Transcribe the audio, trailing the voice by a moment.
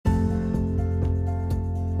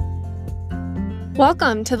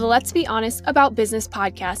Welcome to the Let's Be Honest About Business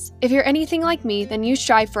podcast. If you're anything like me, then you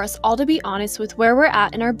strive for us all to be honest with where we're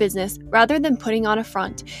at in our business rather than putting on a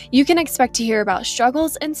front. You can expect to hear about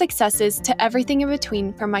struggles and successes to everything in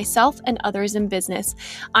between from myself and others in business.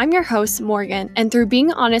 I'm your host, Morgan, and through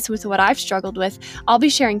being honest with what I've struggled with, I'll be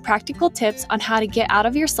sharing practical tips on how to get out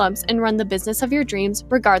of your slumps and run the business of your dreams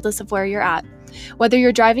regardless of where you're at. Whether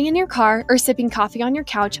you're driving in your car or sipping coffee on your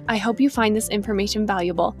couch, I hope you find this information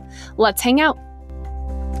valuable. Let's hang out.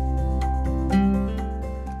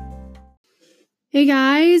 Hey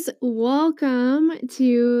guys, welcome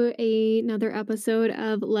to another episode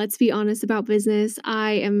of Let's Be Honest About Business.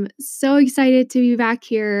 I am so excited to be back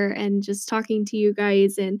here and just talking to you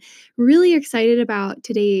guys and really excited about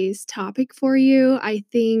today's topic for you. I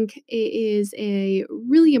think it is a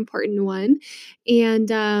really important one.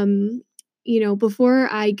 And, before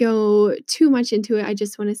I go too much into it, I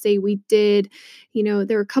just want to say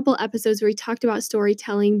there were a couple episodes where we talked about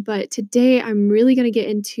storytelling, but today I'm really going to get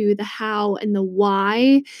into the how and the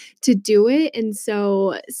why to do it. And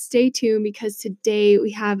so stay tuned because today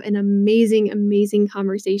we have an amazing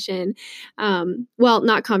conversation.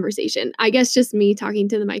 Not conversation, I guess just me talking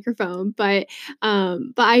to the microphone, but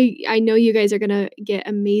I know you guys are going to get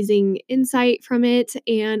amazing insight from it.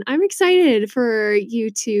 And I'm excited for you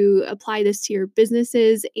to apply this to your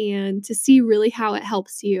businesses and to see really how it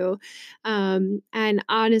helps you. And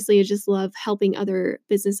honestly, I just love helping other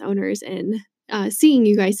business owners and seeing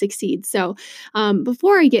you guys succeed. So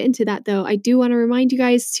before I get into that, though, I do want to remind you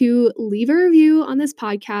guys to leave a review on this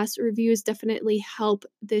podcast. Reviews definitely help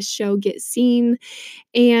this show get seen.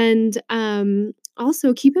 And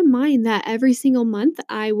also, keep in mind that every single month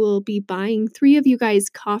I will be buying 3 of you guys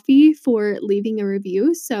coffee for leaving a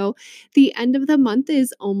review. So the end of the month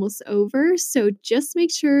is almost over. So just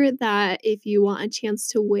make sure that if you want a chance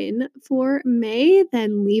to win for May,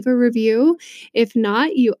 then leave a review. If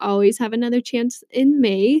not, you always have another chance in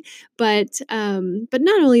May. But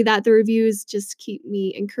not only that, the reviews just keep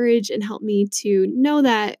me encouraged and help me to know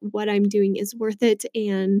that what I'm doing is worth it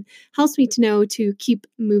and helps me to know to keep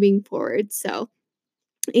moving forward.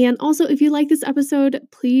 And also, if you like this episode,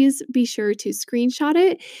 please be sure to screenshot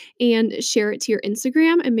it and share it to your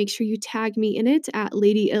Instagram and make sure you tag me in it at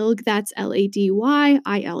Lady Ilg. That's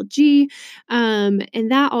LADYILG.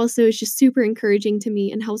 And that also is just super encouraging to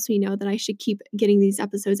me and helps me know that I should keep getting these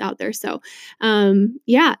episodes out there. So,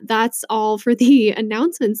 that's all for the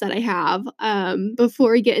announcements that I have.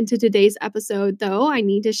 Before we get into today's episode, though, I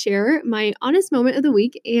need to share my honest moment of the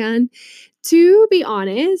week. And to be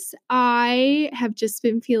honest, I have just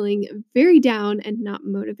been feeling very down and not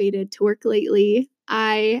motivated to work lately.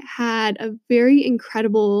 I had a very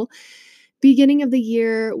incredible beginning of the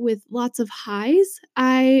year with lots of highs.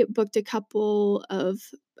 I booked a couple of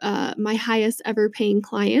my highest ever paying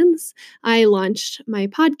clients. I launched my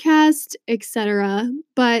podcast, etc.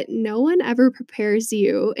 But no one ever prepares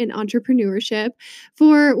you in entrepreneurship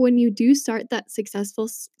for when you do start that successful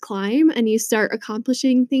climb and you start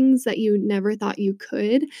accomplishing things that you never thought you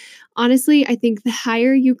could. Honestly, I think the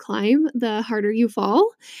higher you climb, the harder you fall.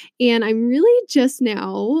 And I'm really just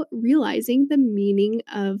now realizing the meaning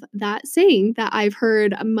of that saying that I've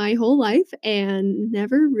heard my whole life and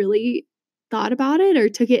never really thought about it or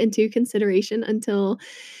took it into consideration until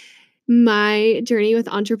my journey with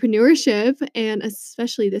entrepreneurship and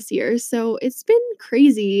especially this year. So it's been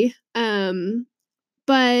crazy. But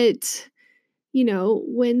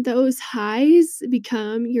when those highs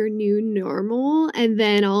become your new normal, and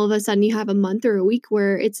then all of a sudden you have a month or a week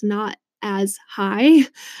where it's not as high,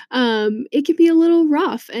 it can be a little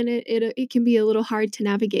rough and it can be a little hard to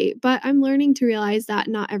navigate. But I'm learning to realize that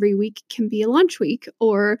not every week can be a launch week,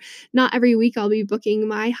 or not every week I'll be booking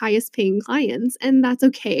my highest paying clients, and that's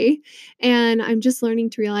okay. And I'm just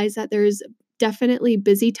learning to realize that there's definitely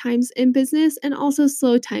busy times in business and also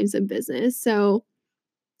slow times in business. So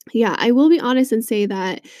yeah, I will be honest and say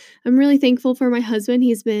that I'm really thankful for my husband.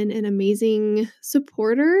 He's been an amazing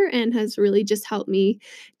supporter and has really just helped me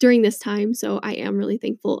during this time. So I am really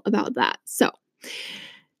thankful about that. So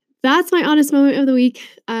that's my honest moment of the week.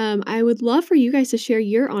 I would love for you guys to share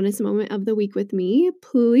your honest moment of the week with me.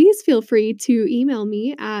 Please feel free to email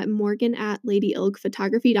me at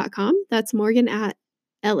morgan@ladyilgphotography.com. That's morgan at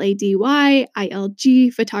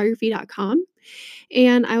LADYILG photography.com.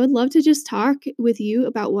 And I would love to just talk with you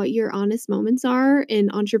about what your honest moments are in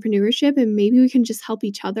entrepreneurship, and maybe we can just help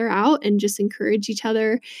each other out and just encourage each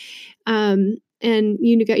other. And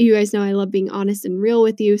you guys know I love being honest and real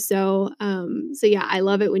with you. So yeah, I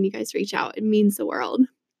love it when you guys reach out. It means the world.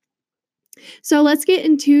 So let's get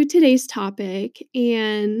into today's topic.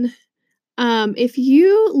 And If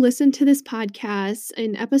you listen to this podcast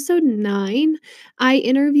in episode 9, I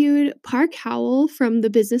interviewed Park Howell from the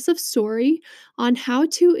Business of Story on how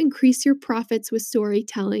to increase your profits with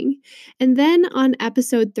storytelling. And then on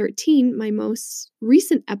episode 13, my most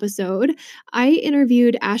recent episode, I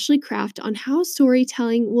interviewed Ashley Kraft on how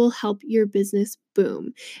storytelling will help your business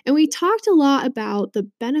boom. And we talked a lot about the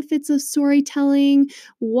benefits of storytelling,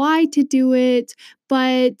 why to do it,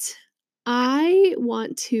 but I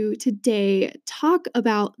want to today talk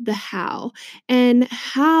about the how and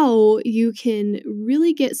how you can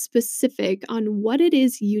really get specific on what it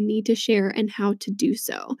is you need to share and how to do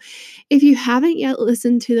so. If you haven't yet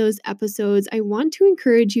listened to those episodes, I want to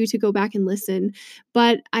encourage you to go back and listen,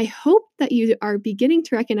 but I hope that you are beginning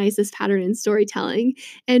to recognize this pattern in storytelling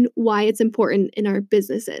and why it's important in our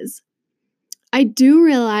businesses. I do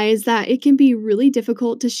realize that it can be really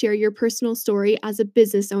difficult to share your personal story as a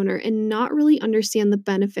business owner and not really understand the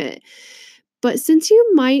benefit. But since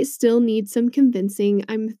you might still need some convincing,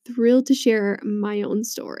 I'm thrilled to share my own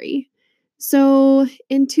story. So,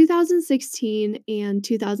 in 2016 and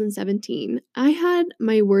 2017, I had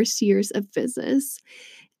my worst years of business.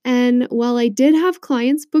 And while I did have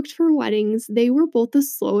clients booked for weddings, they were both the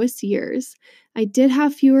slowest years. I did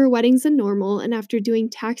have fewer weddings than normal, and after doing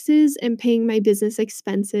taxes and paying my business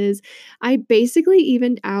expenses, I basically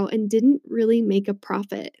evened out and didn't really make a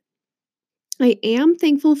profit. I am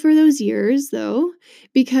thankful for those years though,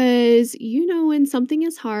 because when something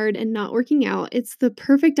is hard and not working out, it's the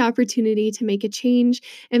perfect opportunity to make a change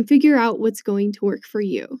and figure out what's going to work for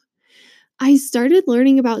you. I started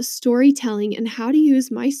learning about storytelling and how to use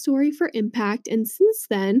my story for impact. And since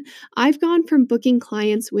then, I've gone from booking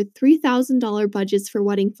clients with $3,000 budgets for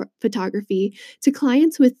wedding photography to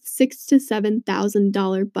clients with $6,000 to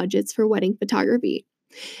 $7,000 budgets for wedding photography.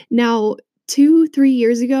 Now, 2, 3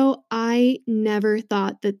 years ago, I never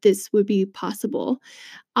thought that this would be possible.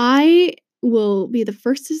 I will be the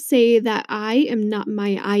first to say that I am not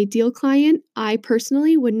my ideal client. I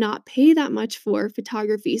personally would not pay that much for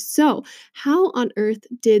photography. So, how on earth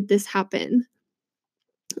did this happen?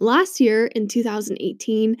 Last year in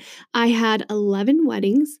 2018, I had 11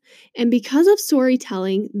 weddings, and because of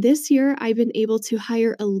storytelling, this year I've been able to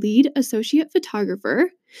hire a lead associate photographer.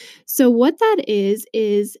 So, what that is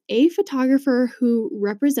a photographer who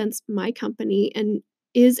represents my company and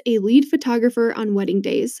is a lead photographer on wedding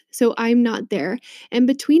days. So, I'm not there. And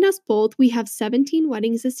between us both, we have 17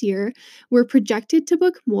 weddings this year. We're projected to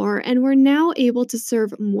book more, and we're now able to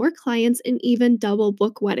serve more clients and even double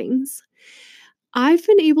book weddings. I've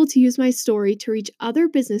been able to use my story to reach other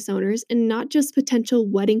business owners and not just potential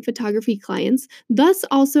wedding photography clients, thus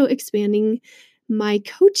also expanding my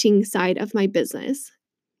coaching side of my business.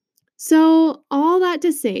 So, all that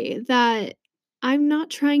to say that I'm not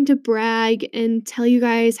trying to brag and tell you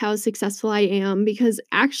guys how successful I am because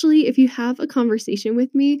actually, if you have a conversation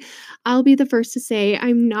with me, I'll be the first to say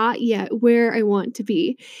I'm not yet where I want to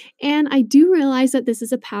be. And I do realize that this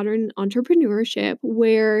is a pattern in entrepreneurship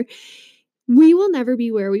where we will never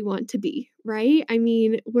be where we want to be, right? I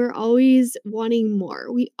mean, we're always wanting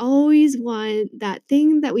more. We always want that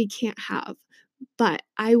thing that we can't have. But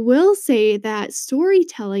I will say that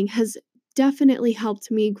storytelling has definitely helped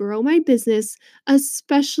me grow my business,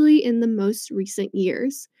 especially in the most recent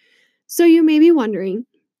years. So you may be wondering,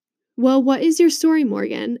 well, what is your story,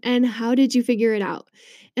 Morgan? And how did you figure it out?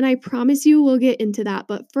 And I promise you we'll get into that.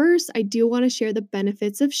 But first, I do want to share the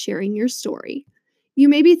benefits of sharing your story. You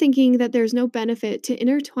may be thinking that there's no benefit to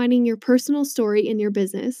intertwining your personal story in your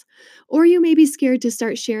business, or you may be scared to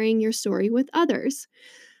start sharing your story with others.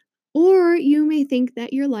 Or you may think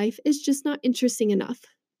that your life is just not interesting enough.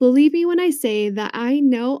 Believe me when I say that I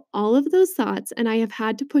know all of those thoughts and I have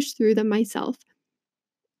had to push through them myself.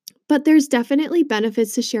 But there's definitely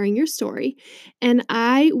benefits to sharing your story, and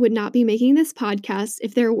I would not be making this podcast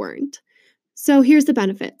if there weren't. So here's the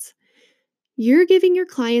benefits. You're giving your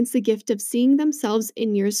clients the gift of seeing themselves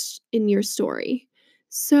in your story.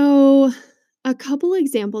 So a couple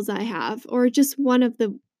examples I have, or just one of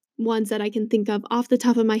the ones that I can think of off the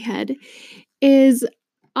top of my head, is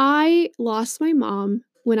I lost my mom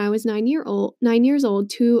when I was 9 years old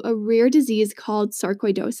to a rare disease called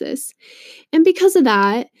sarcoidosis. And because of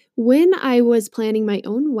that, when I was planning my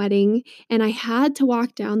own wedding and I had to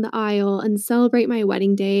walk down the aisle and celebrate my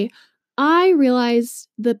wedding day, I realized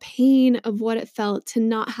the pain of what it felt to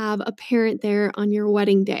not have a parent there on your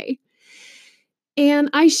wedding day. And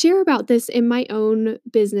I share about this in my own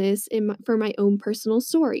business for my own personal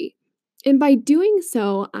story. And by doing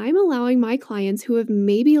so, I'm allowing my clients who have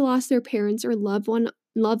maybe lost their parents or loved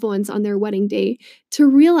ones on their wedding day to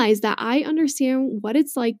realize that I understand what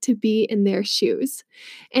it's like to be in their shoes.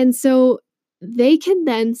 And so they can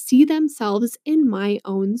then see themselves in my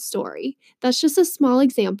own story. That's just a small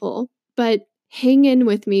example, but hang in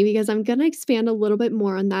with me because I'm going to expand a little bit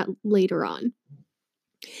more on that later on.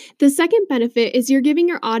 The second benefit is you're giving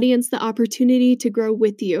your audience the opportunity to grow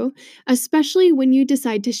with you, especially when you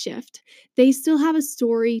decide to shift. They still have a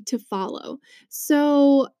story to follow.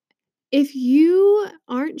 So, if you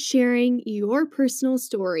aren't sharing your personal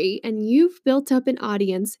story and you've built up an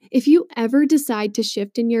audience, if you ever decide to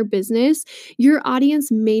shift in your business, your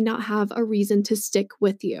audience may not have a reason to stick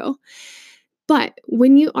with you. But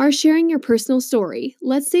when you are sharing your personal story,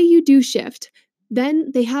 let's say you do shift,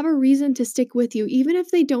 then they have a reason to stick with you. Even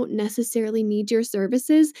if they don't necessarily need your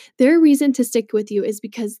services, their reason to stick with you is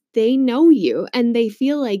because they know you and they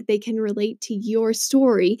feel like they can relate to your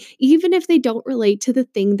story, even if they don't relate to the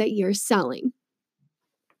thing that you're selling.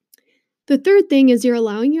 The third thing is you're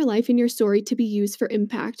allowing your life and your story to be used for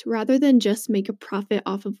impact rather than just make a profit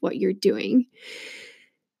off of what you're doing.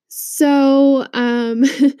 So,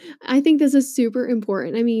 I think this is super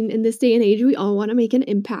important. I mean, in this day and age, we all want to make an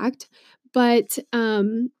impact. But,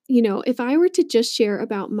 if I were to just share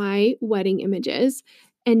about my wedding images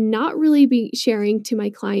and not really be sharing to my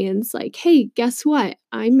clients, like, hey, guess what?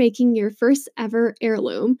 I'm making your first ever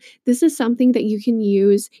heirloom. This is something that you can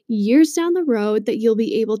use years down the road that you'll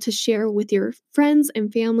be able to share with your friends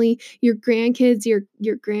and family, your grandkids,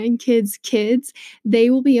 your grandkids' kids. They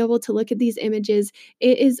will be able to look at these images.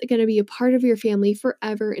 It is gonna be a part of your family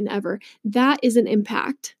forever and ever. That is an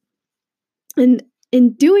impact. And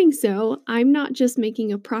in doing so, I'm not just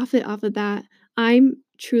making a profit off of that, I'm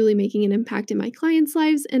truly making an impact in my clients'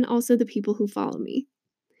 lives and also the people who follow me.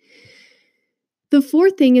 The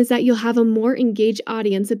fourth thing is that you'll have a more engaged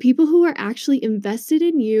audience of people who are actually invested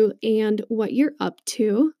in you and what you're up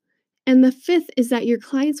to. And the fifth is that your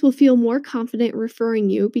clients will feel more confident referring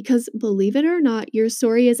you because, believe it or not, your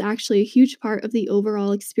story is actually a huge part of the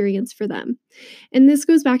overall experience for them. And this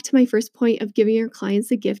goes back to my first point of giving your clients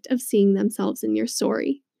the gift of seeing themselves in your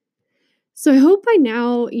story. So I hope by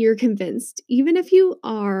now you're convinced. Even if you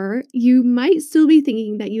are, you might still be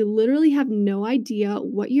thinking that you literally have no idea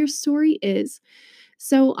what your story is.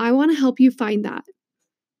 So I want to help you find that.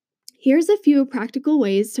 Here's a few practical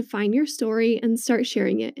ways to find your story and start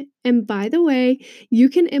sharing it. And by the way, you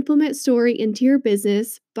can implement story into your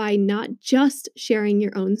business by not just sharing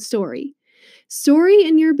your own story. Story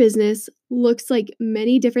in your business looks like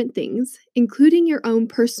many different things, including your own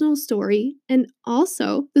personal story and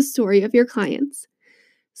also the story of your clients.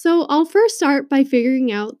 So, I'll first start by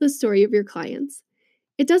figuring out the story of your clients.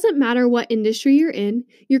 It doesn't matter what industry you're in,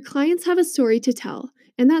 your clients have a story to tell,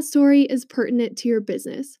 and that story is pertinent to your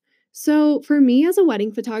business. So, for me as a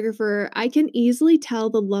wedding photographer, I can easily tell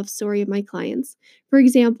the love story of my clients. For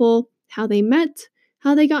example, how they met,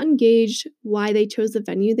 how they got engaged, why they chose the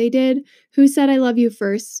venue they did, who said I love you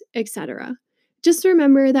first, etc. Just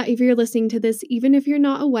remember that if you're listening to this, even if you're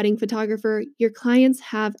not a wedding photographer, your clients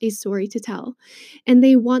have a story to tell, and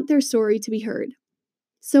they want their story to be heard.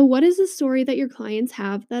 So, what is the story that your clients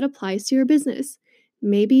have that applies to your business?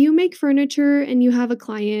 Maybe you make furniture and you have a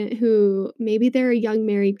client who maybe they're a young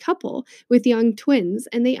married couple with young twins,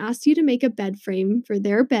 and they asked you to make a bed frame for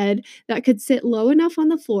their bed that could sit low enough on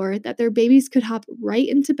the floor that their babies could hop right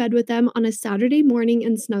into bed with them on a Saturday morning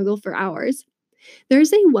and snuggle for hours.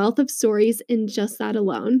 There's a wealth of stories in just that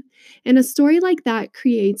alone. And a story like that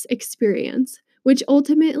creates experience, which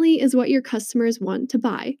ultimately is what your customers want to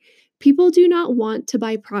buy. People do not want to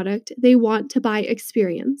buy product, they want to buy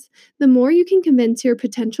experience. The more you can convince your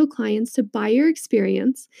potential clients to buy your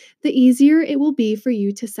experience, the easier it will be for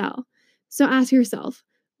you to sell. So ask yourself,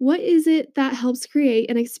 what is it that helps create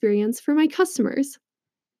an experience for my customers?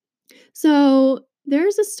 So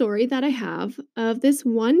there's a story that I have of this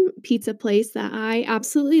one pizza place that I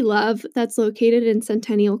absolutely love that's located in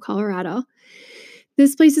Centennial, Colorado.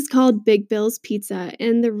 This place is called Big Bill's Pizza,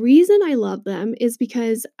 and the reason I love them is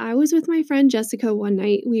because I was with my friend Jessica one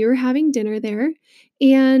night. We were having dinner there,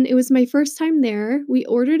 and it was my first time there. We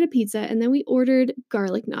ordered a pizza and then we ordered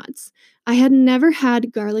garlic knots. I had never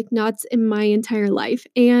had garlic knots in my entire life,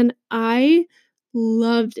 and I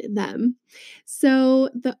loved them. So,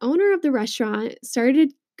 the owner of the restaurant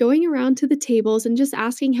started going around to the tables and just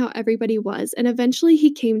asking how everybody was, and eventually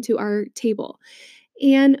he came to our table.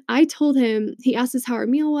 And I told him he asked us how our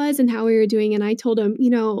meal was and how we were doing, and I told him,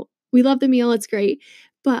 "We love the meal, it's great,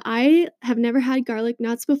 but I have never had garlic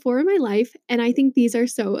knots before in my life, and I think these are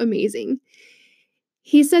so amazing."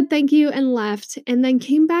 He said thank you and left, and then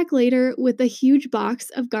came back later with a huge box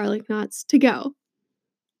of garlic knots to go.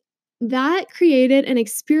 That created an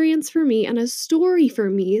experience for me and a story for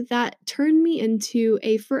me that turned me into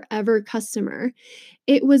a forever customer.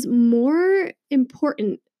 It was more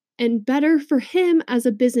important and better for him as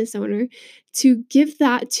a business owner to give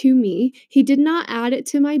that to me. He did not add it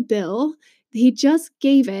to my bill, he just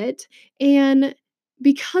gave it. And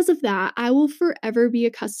because of that, I will forever be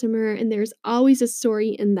a customer, and there's always a story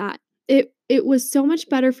in that. It was so much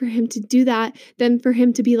better for him to do that than for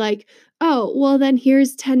him to be like, "Oh, well then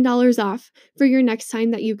here's $10 off for your next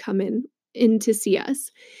time that you come in to see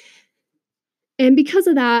us." And because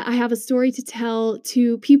of that, I have a story to tell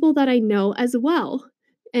to people that I know as well.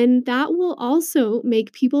 And that will also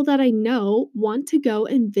make people that I know want to go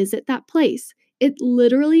and visit that place. It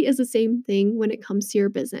literally is the same thing when it comes to your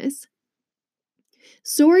business.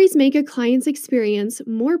 Stories make a client's experience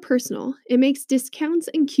more personal. It makes discounts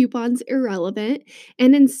and coupons irrelevant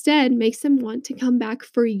and instead makes them want to come back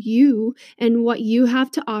for you and what you have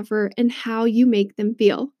to offer and how you make them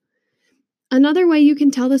feel. Another way you can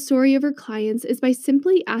tell the story of your clients is by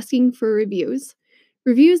simply asking for reviews.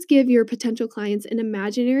 Reviews give your potential clients an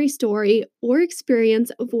imaginary story or experience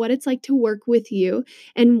of what it's like to work with you,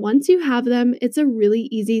 and once you have them, it's a really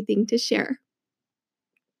easy thing to share.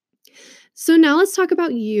 So, now let's talk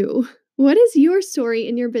about you. What is your story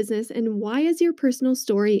in your business, and why is your personal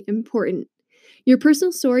story important? Your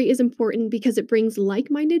personal story is important because it brings like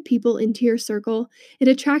minded people into your circle. It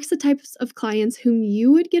attracts the types of clients whom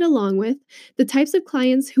you would get along with, the types of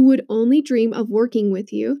clients who would only dream of working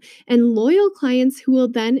with you, and loyal clients who will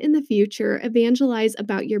then in the future evangelize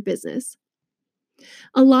about your business.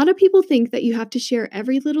 A lot of people think that you have to share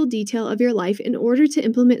every little detail of your life in order to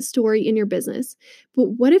implement story in your business. But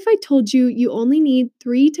what if I told you you only need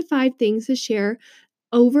 3 to 5 things to share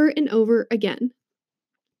over and over again?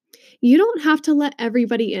 You don't have to let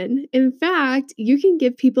everybody in. In fact, you can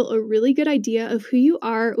give people a really good idea of who you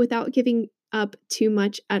are without giving up too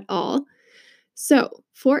much at all. So,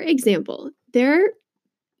 for example,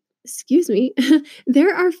 excuse me,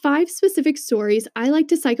 there are 5 specific stories I like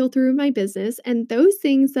to cycle through my business, and those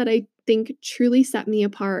things that I think truly set me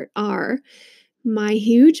apart are my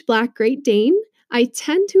huge black Great Dane. I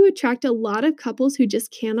tend to attract a lot of couples who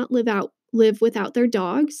just cannot live without their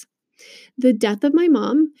dogs. The death of my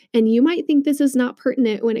mom, and you might think this is not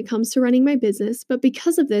pertinent when it comes to running my business, but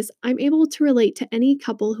because of this, I'm able to relate to any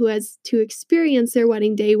couple who has to experience their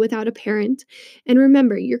wedding day without a parent. And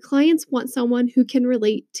remember, your clients want someone who can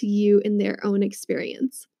relate to you in their own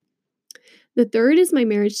experience. The third is my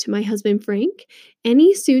marriage to my husband, Frank.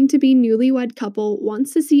 Any soon to be newlywed couple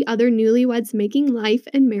wants to see other newlyweds making life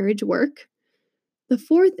and marriage work. The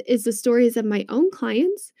fourth is the stories of my own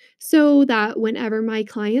clients, so that whenever my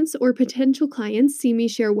clients or potential clients see me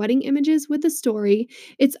share wedding images with a story,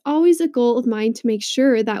 it's always a goal of mine to make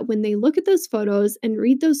sure that when they look at those photos and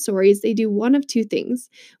read those stories, they do one of 2 things.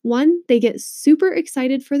 One, they get super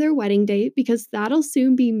excited for their wedding date because that'll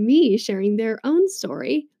soon be me sharing their own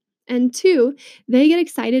story. And two, they get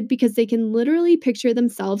excited because they can literally picture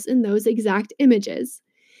themselves in those exact images.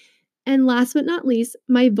 And last but not least,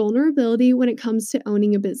 my vulnerability when it comes to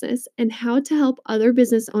owning a business and how to help other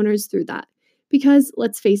business owners through that. Because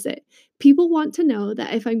let's face it, people want to know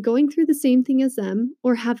that if I'm going through the same thing as them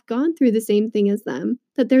or have gone through the same thing as them,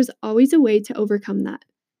 that there's always a way to overcome that.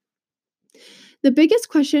 The biggest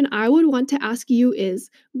question I would want to ask you is,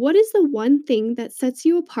 what is the one thing that sets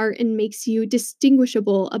you apart and makes you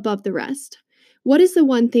distinguishable above the rest? What is the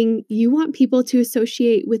one thing you want people to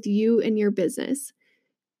associate with you and your business?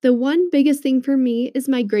 The one biggest thing for me is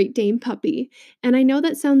my Great Dane puppy. And I know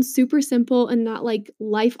that sounds super simple and not like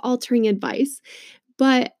life altering advice,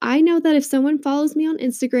 but I know that if someone follows me on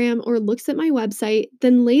Instagram or looks at my website,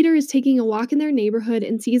 then later is taking a walk in their neighborhood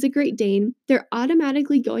and sees a Great Dane, they're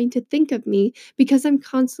automatically going to think of me because I'm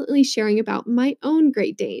constantly sharing about my own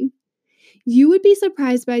Great Dane. You would be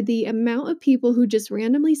surprised by the amount of people who just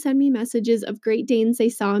randomly send me messages of Great Danes they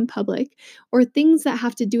saw in public or things that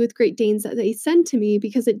have to do with Great Danes that they send to me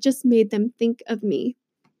because it just made them think of me.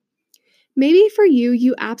 Maybe for you,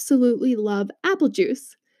 you absolutely love apple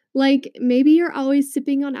juice. Like maybe you're always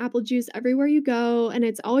sipping on apple juice everywhere you go and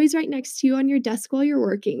it's always right next to you on your desk while you're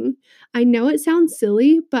working. I know it sounds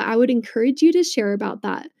silly, but I would encourage you to share about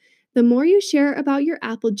that. The more you share about your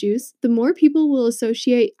apple juice, the more people will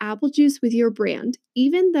associate apple juice with your brand,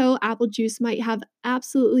 even though apple juice might have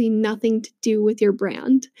absolutely nothing to do with your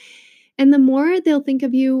brand. And the more they'll think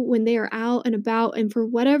of you when they are out and about, and for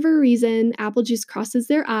whatever reason, apple juice crosses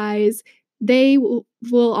their eyes, you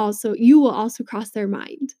will also cross their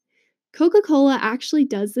mind. Coca-Cola actually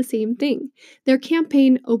does the same thing. Their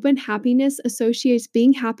campaign, Open Happiness, associates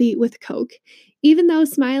being happy with Coke. Even though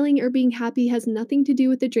smiling or being happy has nothing to do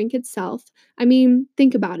with the drink itself, I mean,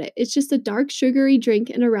 think about it. It's just a dark, sugary drink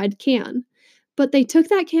in a red can. But they took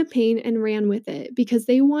that campaign and ran with it because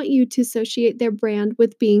they want you to associate their brand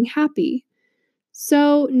with being happy.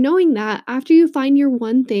 So, knowing that, after you find your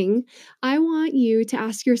one thing, I want you to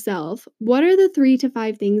ask yourself, what are the 3 to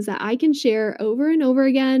 5 things that I can share over and over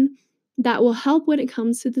again that will help when it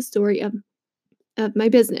comes to the story of my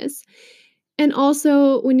business? And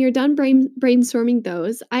also, when you're done brainstorming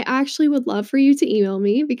those, I actually would love for you to email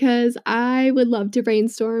me because I would love to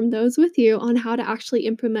brainstorm those with you on how to actually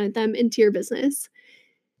implement them into your business.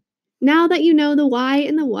 Now that you know the why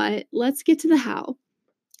and the what, let's get to the how.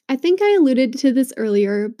 I think I alluded to this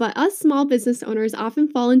earlier, but us small business owners often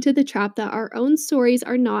fall into the trap that our own stories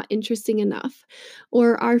are not interesting enough,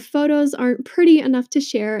 or our photos aren't pretty enough to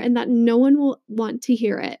share, and that no one will want to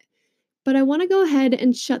hear it. But I want to go ahead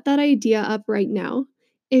and shut that idea up right now.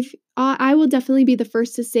 If I will definitely be the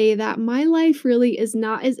first to say that my life really is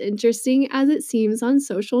not as interesting as it seems on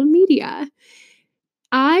social media.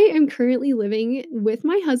 I am currently living with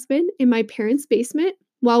my husband in my parents' basement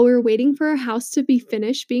while we're waiting for a house to be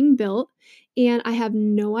finished being built, and I have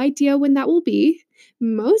no idea when that will be.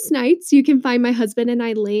 Most nights, you can find my husband and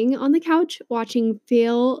I laying on the couch watching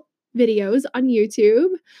fail videos on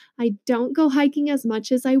YouTube. I don't go hiking as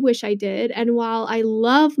much as I wish I did, and while I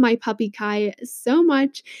love my puppy Kai so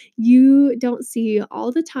much, you don't see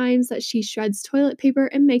all the times that she shreds toilet paper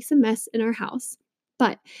and makes a mess in our house.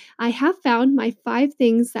 But I have found my 5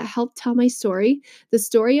 things that help tell my story, the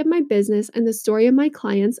story of my business, and the story of my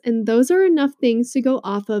clients, and those are enough things to go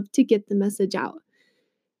off of to get the message out.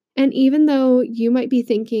 And even though you might be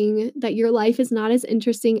thinking that your life is not as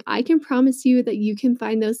interesting, I can promise you that you can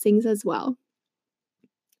find those things as well.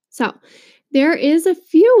 So, there is a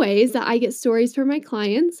few ways that I get stories from my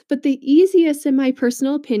clients, but the easiest in my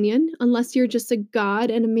personal opinion, unless you're just a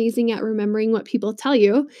god and amazing at remembering what people tell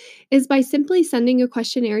you, is by simply sending a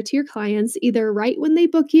questionnaire to your clients either right when they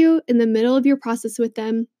book you, in the middle of your process with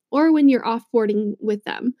them, or when you're offboarding with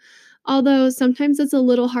them. Although sometimes it's a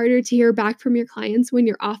little harder to hear back from your clients when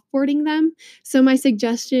you're offboarding them, so my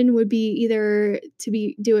suggestion would be either to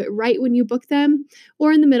be do it right when you book them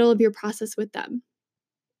or in the middle of your process with them.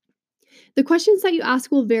 The questions that you ask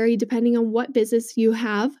will vary depending on what business you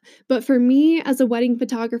have, but for me as a wedding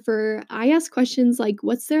photographer, I ask questions like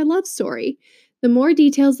what's their love story? The more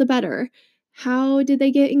details, the better. How did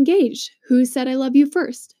they get engaged? Who said I love you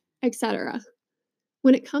first? Etc.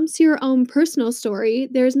 When it comes to your own personal story,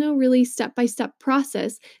 there's no really step by step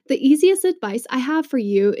process. The easiest advice I have for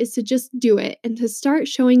you is to just do it and to start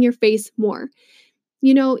showing your face more.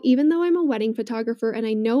 Even though I'm a wedding photographer and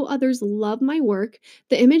I know others love my work,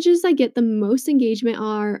 the images I get the most engagement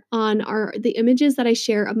are the images that I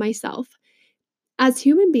share of myself. As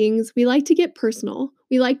human beings, we like to get personal.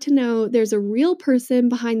 We like to know there's a real person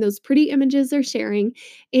behind those pretty images they're sharing.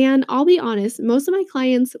 And I'll be honest, most of my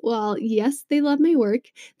clients, well, yes, they love my work,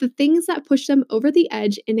 the things that push them over the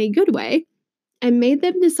edge in a good way and made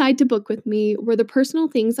them decide to book with me were the personal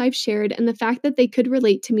things I've shared and the fact that they could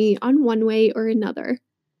relate to me on one way or another.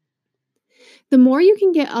 The more you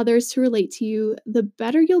can get others to relate to you, the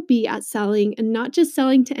better you'll be at selling, and not just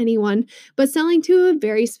selling to anyone, but selling to a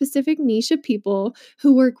very specific niche of people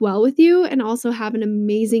who work well with you and also have an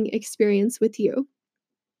amazing experience with you.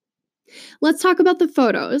 Let's talk about the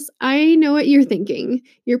photos. I know what you're thinking.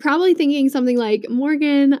 You're probably thinking something like,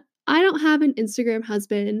 Morgan, I don't have an Instagram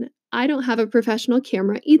husband. I don't have a professional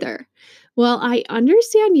camera either. Well, I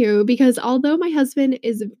understand you because although my husband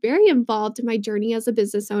is very involved in my journey as a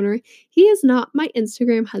business owner, he is not my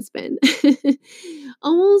Instagram husband.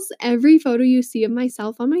 Almost every photo you see of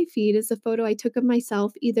myself on my feed is a photo I took of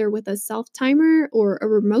myself either with a self timer or a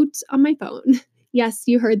remote on my phone. Yes,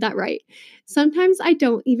 you heard that right. Sometimes I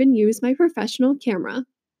don't even use my professional camera.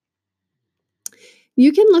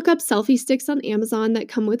 You can look up selfie sticks on Amazon that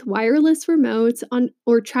come with wireless remotes on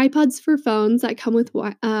or tripods for phones that come with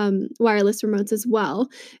wireless remotes as well.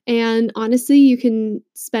 And honestly, you can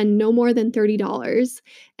spend no more than $30.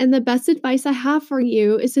 And the best advice I have for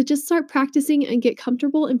you is to just start practicing and get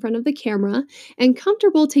comfortable in front of the camera and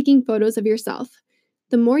comfortable taking photos of yourself.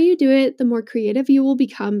 The more you do it, the more creative you will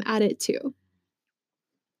become at it too.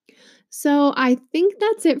 So, I think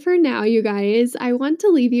that's it for now, you guys. I want to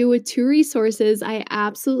leave you with 2 resources I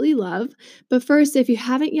absolutely love. But first, if you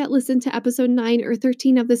haven't yet listened to episode 9 or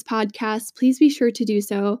 13 of this podcast, please be sure to do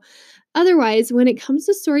so. Otherwise, when it comes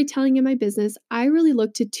to storytelling in my business, I really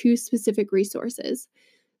look to 2 specific resources.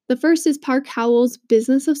 The first is Park Howell's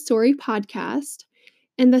Business of Story podcast,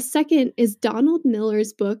 And the second is Donald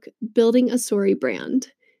Miller's book, Building a Story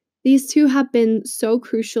Brand. These two have been so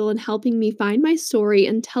crucial in helping me find my story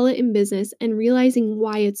and tell it in business and realizing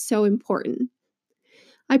why it's so important.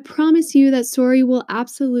 I promise you that story will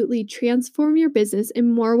absolutely transform your business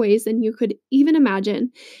in more ways than you could even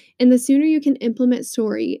imagine. And the sooner you can implement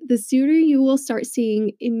story, the sooner you will start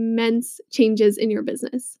seeing immense changes in your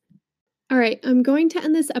business. All right, I'm going to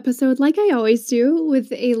end this episode like I always do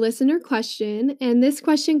with a listener question. And this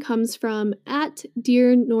question comes from at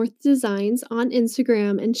Dear North Designs on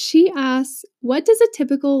Instagram. And she asks, what does a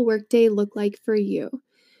typical workday look like for you?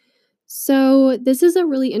 So, this is a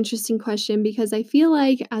really interesting question because I feel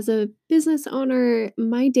like as a business owner,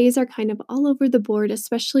 my days are kind of all over the board,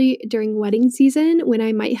 especially during wedding season when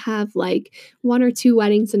I might have like one or two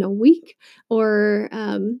weddings in a week or,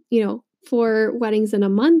 four weddings in a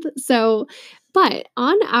month. So, but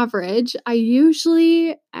on average, I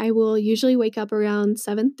will usually wake up around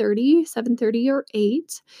 7:30 or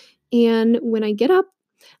 8. And when I get up,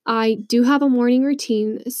 I do have a morning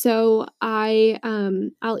routine, so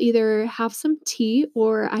I'll either have some tea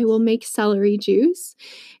or I will make celery juice,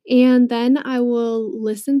 and then I will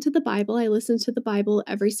listen to the Bible. I listen to the Bible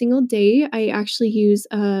every single day. I actually use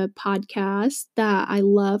a podcast that I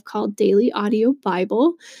love called Daily Audio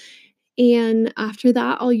Bible, and after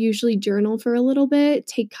that, I'll usually journal for a little bit,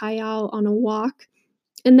 take Kai out on a walk,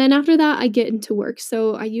 and then after that, I get into work.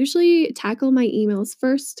 So I usually tackle my emails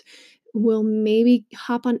first. Will maybe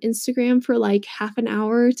hop on Instagram for like half an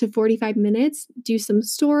hour to 45 minutes, do some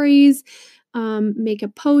stories, make a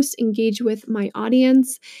post, engage with my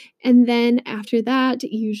audience. And then after that,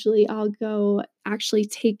 usually I'll go actually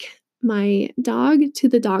take my dog to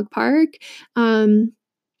the dog park. Um,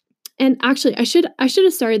 and actually, I should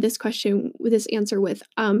have started this question with this answer with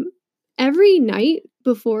every night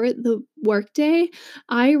before the workday,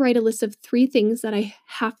 I write a list of 3 things that I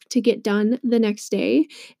have to get done the next day,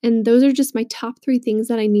 and those are just my top 3 things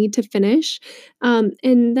that I need to finish. And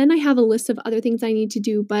then I have a list of other things I need to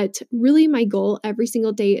do, but really my goal every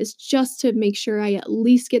single day is just to make sure I at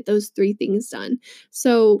least get those 3 things done.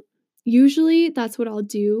 So usually that's what I'll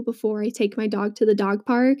do before I take my dog to the dog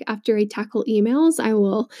park. After I tackle emails, I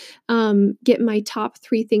will get my top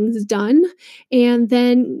 3 things done. And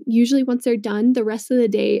then usually once they're done, the rest of the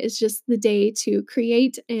day is just the day to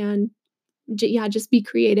create and yeah, just be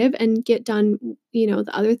creative and get done, the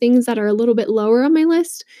other things that are a little bit lower on my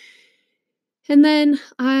list. And then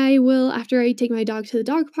I will, after I take my dog to the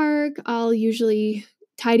dog park, I'll usually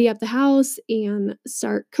tidy up the house and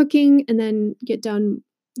start cooking and then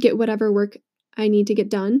get whatever work I need to get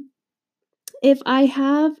done. If I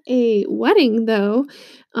have a wedding though,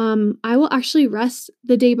 I will actually rest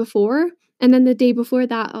the day before, and then the day before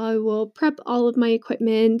that, I will prep all of my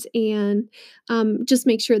equipment and, just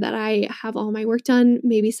make sure that I have all my work done,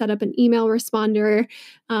 maybe set up an email responder,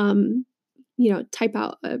 um, type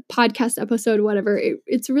out a podcast episode, whatever.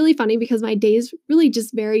 It's really funny because my days really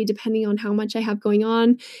just vary depending on how much I have going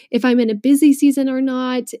on, if I'm in a busy season or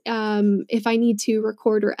not, if I need to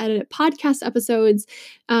record or edit podcast episodes,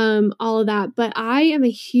 all of that. But I am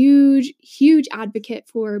a huge, huge advocate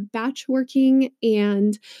for batch working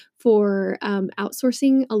and for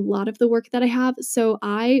outsourcing a lot of the work that I have. So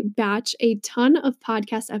I batch a ton of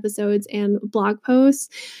podcast episodes and blog posts.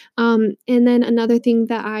 And then another thing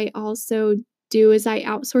that I also do is I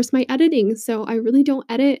outsource my editing. So I really don't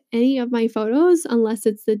edit any of my photos unless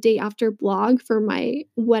it's the day after blog for my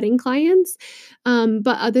wedding clients.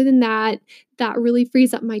 But other than that, that really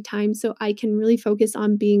frees up my time so I can really focus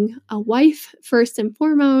on being a wife first and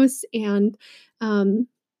foremost and um,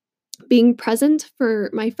 being present for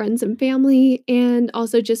my friends and family, and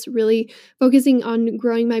also just really focusing on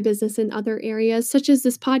growing my business in other areas, such as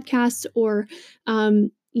this podcast or,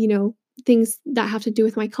 things that have to do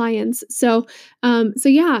with my clients. So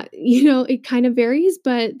yeah, it kind of varies,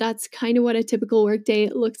 but that's kind of what a typical workday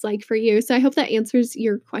looks like for you. So I hope that answers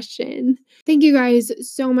your question. Thank you guys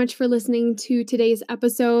so much for listening to today's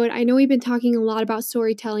episode. I know we've been talking a lot about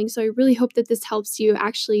storytelling, so I really hope that this helps you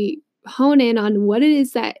actually hone in on what it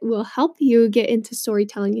is that will help you get into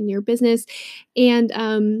storytelling in your business and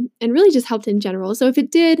really just helped in general. So if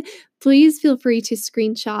it did, please feel free to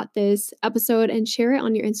screenshot this episode and share it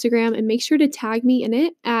on your Instagram and make sure to tag me in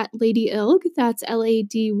it at Lady Ilg. That's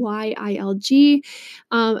LADYILG.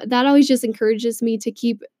 That always just encourages me to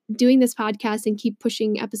keep doing this podcast and keep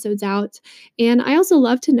pushing episodes out. And I also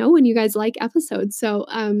love to know when you guys like episodes. So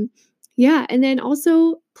Yeah, and then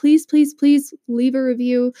also please, please, please leave a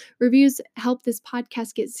review. Reviews help this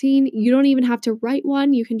podcast get seen. You don't even have to write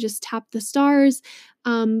one. You can just tap the stars.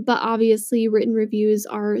 But obviously, written reviews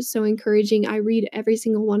are so encouraging. I read every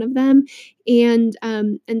single one of them, and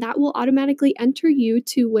that will automatically enter you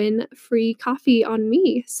to win free coffee on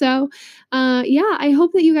me. So, yeah, I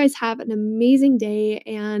hope that you guys have an amazing day,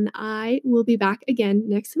 and I will be back again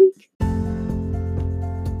next week.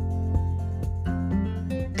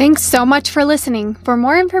 Thanks so much for listening. For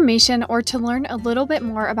more information or to learn a little bit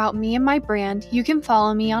more about me and my brand, you can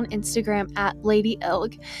follow me on Instagram at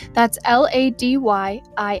LadyIlg. That's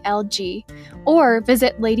LadyIlg. Or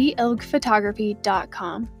visit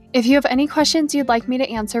ladyilgphotography.com. If you have any questions you'd like me to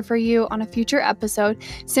answer for you on a future episode,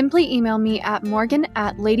 simply email me at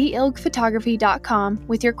morgan@ladyilgphotography.com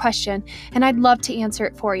with your question, and I'd love to answer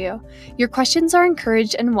it for you. Your questions are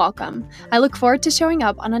encouraged and welcome. I look forward to showing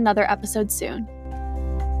up on another episode soon.